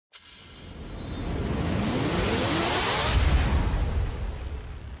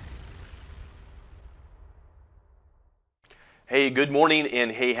Hey, good morning and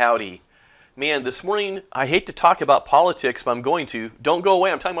hey, howdy. Man, this morning, I hate to talk about politics, but I'm going to. Don't go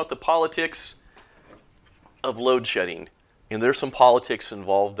away. I'm talking about the politics of load shedding. And there's some politics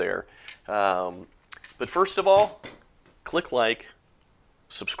involved there. But first of all, click like,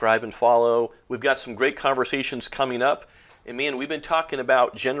 subscribe and follow. We've got some great conversations coming up. And man, we've been talking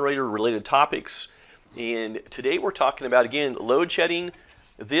about generator-related topics. And today we're talking about, again, load shedding.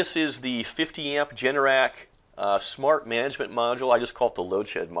 This is the 50 amp Generac smart management module. I just call it the load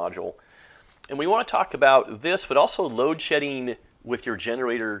shed module. And we want to talk about this, but also load shedding with your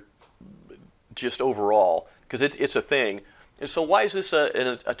generator just overall, because it's a thing. And so why is this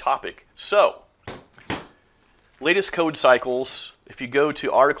a topic? So, latest code cycles, if you go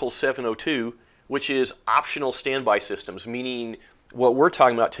to Article 702, which is optional standby systems, meaning what we're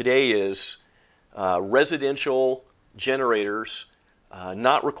talking about today is residential generators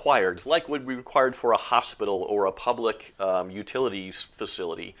not required, like would be required for a hospital or a public utilities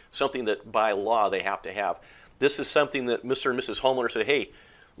facility, something that by law they have to have. This is something that Mr. and Mrs. Homeowner said, hey,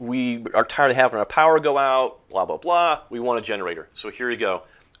 we are tired of having our power go out, blah, blah, blah, we want a generator. So here you go,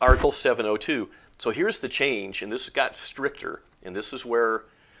 Article 702. So here's the change, and this got stricter, and this is where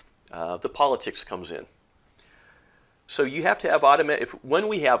the politics comes in. So you have to have automatic, when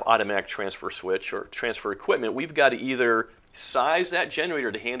we have automatic transfer switch or transfer equipment, we've got to either size that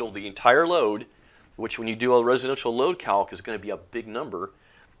generator to handle the entire load, which when you do a residential load calc is going to be a big number,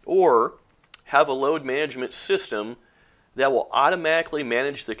 or have a load management system that will automatically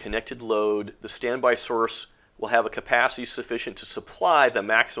manage the connected load. The standby source will have a capacity sufficient to supply the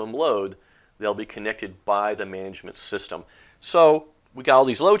maximum load. They'll be connected by the management system. So we got all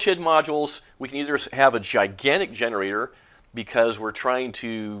these load shed modules. We can either have a gigantic generator because we're trying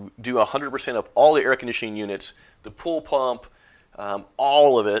to do 100% of all the air conditioning units, the pool pump,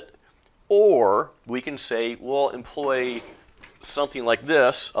 all of it, or we can say we'll employ something like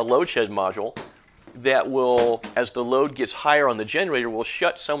this, a load shed module, that will, as the load gets higher on the generator, will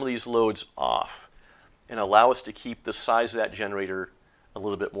shut some of these loads off and allow us to keep the size of that generator a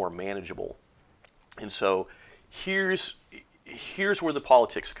little bit more manageable. And so here's where the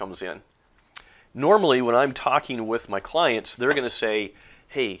politics comes in. Normally, when I'm talking with my clients, they're going to say,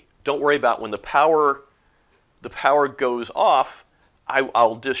 hey, don't worry about when the power goes off,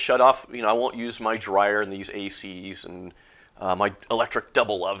 I'll just shut off, I won't use my dryer and these ACs and my electric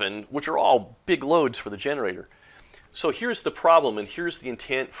double oven, which are all big loads for the generator. So here's the problem, and here's the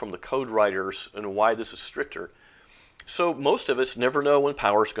intent from the code writers and why this is stricter. So most of us never know when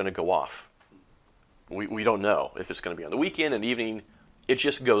power is going to go off. We don't know if it's going to be on the weekend and evening. It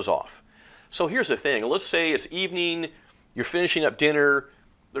just goes off. So here's the thing. Let's say it's evening, you're finishing up dinner,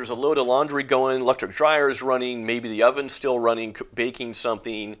 there's a load of laundry going, electric dryer is running, maybe the oven's still running, baking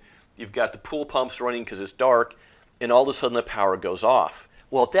something, you've got the pool pumps running because it's dark, and all of a sudden the power goes off.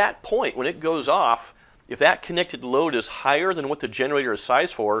 Well, at that point, when it goes off, if that connected load is higher than what the generator is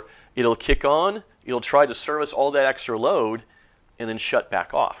sized for, it'll kick on, it'll try to service all that extra load, and then shut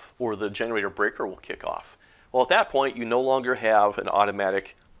back off, or the generator breaker will kick off. Well, at that point, you no longer have an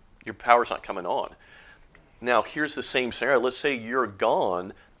automatic, your power's not coming on. Now, here's the same scenario. Let's say you're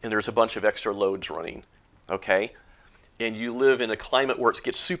gone and there's a bunch of extra loads running, okay? And you live in a climate where it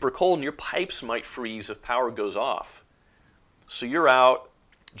gets super cold and your pipes might freeze if power goes off. So you're out,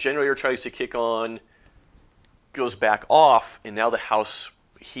 generator tries to kick on, goes back off, and now the house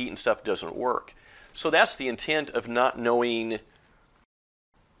heat and stuff doesn't work. So that's the intent of not knowing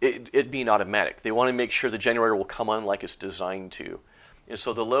it being automatic. They want to make sure the generator will come on like it's designed to. And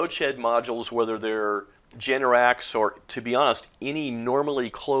so the load shed modules, whether they're Generacs or, to be honest, any normally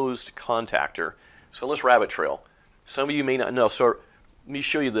closed contactor. So let's rabbit trail. Some of you may not know. So let me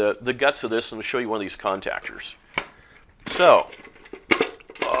show you the guts of this, and I'll show you one of these contactors. So,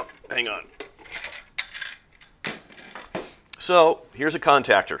 hang on. So here's a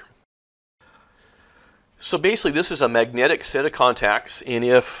contactor. So basically, this is a magnetic set of contacts, and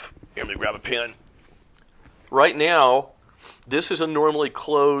if, here, let me grab a pen. Right now, this is a normally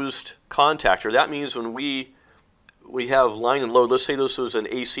closed contactor. That means when we have line and load, let's say this was an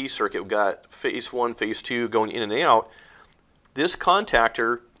AC circuit, we've got phase 1, phase 2 going in and out. This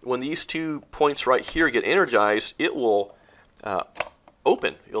contactor, when these 2 points right here get energized, it will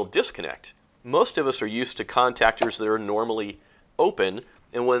open, it'll disconnect. Most of us are used to contactors that are normally open,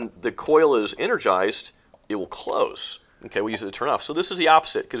 and when the coil is energized, it will close. Okay, we use it to turn off. So this is the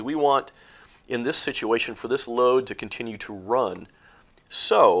opposite, because we want, in this situation, for this load to continue to run.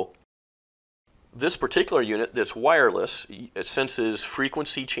 So this particular unit that's wireless, it senses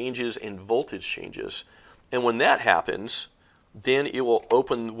frequency changes and voltage changes. And when that happens, then it will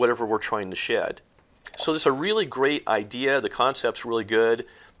open whatever we're trying to shed. So this is a really great idea. The concept's really good.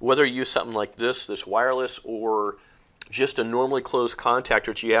 Whether you use something like this wireless, or just a normally closed contactor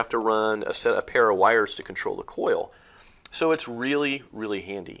that you have to run a pair of wires to control the coil. So it's really, really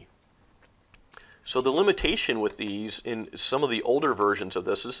handy. So the limitation with these in some of the older versions of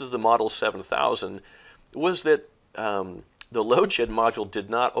this is the Model 7000, was that the load shed module did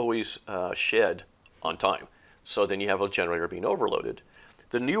not always shed on time. So then you have a generator being overloaded.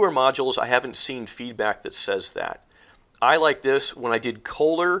 The newer modules, I haven't seen feedback that says that. I like this. When I did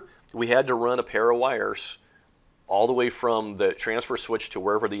Kohler, we had to run a pair of wires all the way from the transfer switch to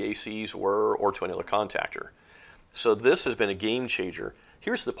wherever the ACs were, or to another contactor. So this has been a game changer.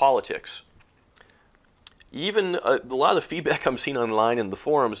 Here's the politics. Even a lot of the feedback I'm seeing online in the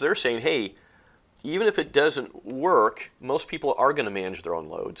forums, they're saying, hey, even if it doesn't work, most people are going to manage their own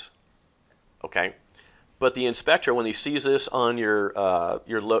loads. Okay? But the inspector, when he sees this on your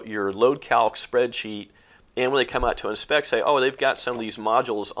load calc spreadsheet, and when they come out to inspect, say, oh, they've got some of these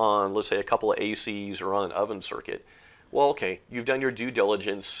modules on, let's say, a couple of ACs or on an oven circuit. Well, okay, you've done your due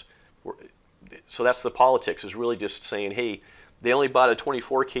diligence. So that's the politics, is really just saying, hey, they only bought a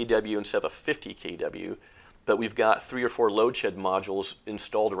 24 kW instead of a 50 kW, but we've got 3 or 4 load shed modules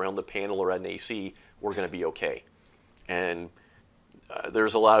installed around the panel or an AC, we're going to be okay. And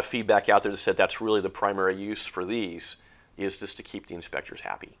there's a lot of feedback out there that said that's really the primary use for these, is just to keep the inspectors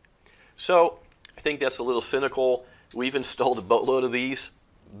happy. So I think that's a little cynical. We've installed a boatload of these.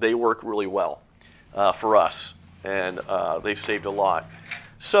 They work really well for us, and they've saved a lot.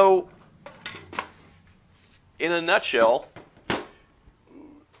 So in a nutshell,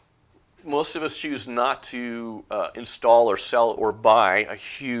 most of us choose not to install or sell or buy a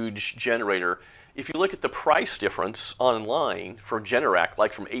huge generator. If you look at the price difference online for Generac,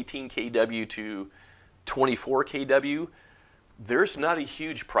 like from 18 kW to 24 kW, there's not a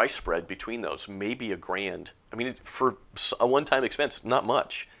huge price spread between those, maybe $1,000. I mean, for a one-time expense, not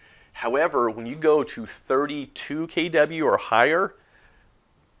much. However, when you go to 32 kW or higher,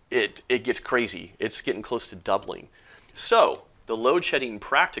 it gets crazy. It's getting close to doubling. So the load shedding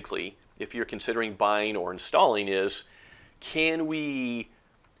practically, if you're considering buying or installing, is can we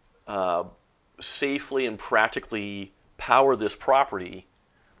safely and practically power this property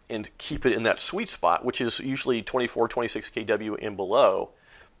and keep it in that sweet spot, which is usually 24, 26 kW and below,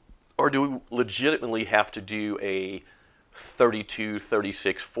 or do we legitimately have to do a 32,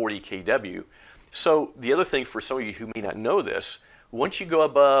 36, 40 kW? So the other thing for some of you who may not know this, once you go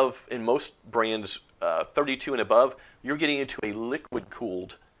above, in most brands, 32 and above, you're getting into a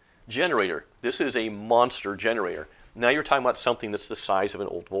liquid-cooled generator. This is a monster generator. Now you're talking about something that's the size of an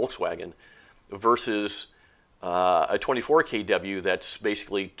old Volkswagen versus a 24 kW that's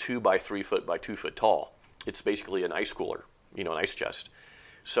basically 2 by 3 foot by 2 foot tall. It's basically an ice cooler, you know, an ice chest.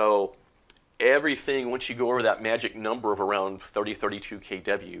 So everything, once you go over that magic number of around 30, 32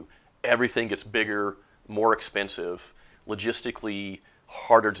 kW, everything gets bigger, more expensive, logistically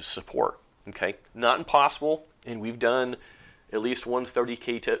harder to support. Okay, not impossible, and we've done at least one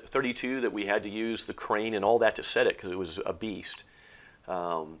 32 that we had to use the crane and all that to set it because it was a beast.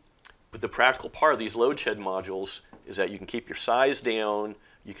 But the practical part of these load shed modules is that you can keep your size down,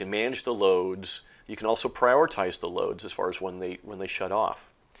 you can manage the loads, you can also prioritize the loads as far as when they shut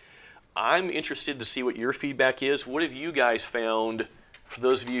off. I'm interested to see what your feedback is. What have you guys found, for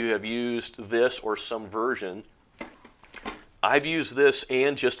those of you who have used this or some version? I've used this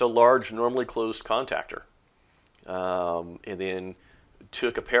and just a large normally closed contactor. And then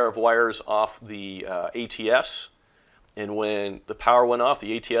took a pair of wires off the ATS, and when the power went off,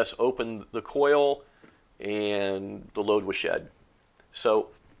 the ATS opened the coil and the load was shed. So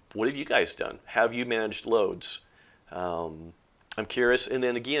what have you guys done? Have you managed loads? I'm curious. And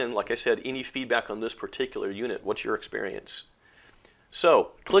then again, like I said, any feedback on this particular unit? What's your experience?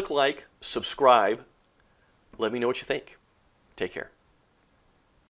 So click like, subscribe. Let me know what you think. Take care.